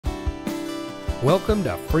Welcome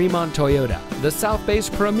to Fremont Toyota, the South Bay's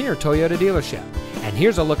premier Toyota dealership. And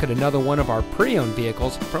here's a look at another one of our pre-owned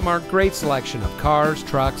vehicles from our great selection of cars,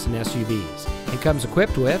 trucks, and SUVs. It comes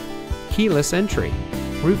equipped with keyless entry,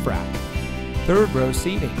 roof rack, third row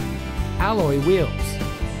seating, alloy wheels,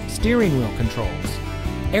 steering wheel controls,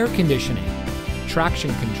 air conditioning,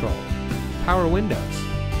 traction control, power windows,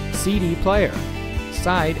 CD player,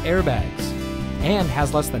 side airbags, and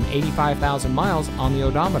has less than 85,000 miles on the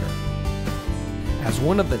odometer. As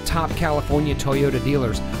one of the top California Toyota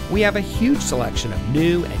dealers, we have a huge selection of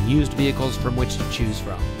new and used vehicles from which to choose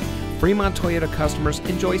from. Fremont Toyota customers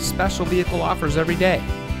enjoy special vehicle offers every day.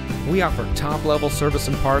 We offer top-level service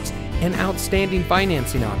and parts and outstanding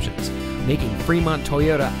financing options, making Fremont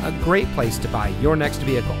Toyota a great place to buy your next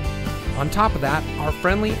vehicle. On top of that, our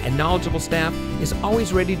friendly and knowledgeable staff is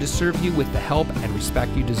always ready to serve you with the help and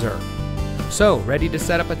respect you deserve. So, ready to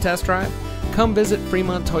set up a test drive? Come visit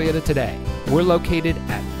Fremont Toyota today. We're located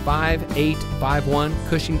at 5851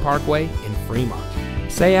 Cushing Parkway in Fremont.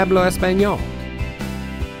 Se hablo español.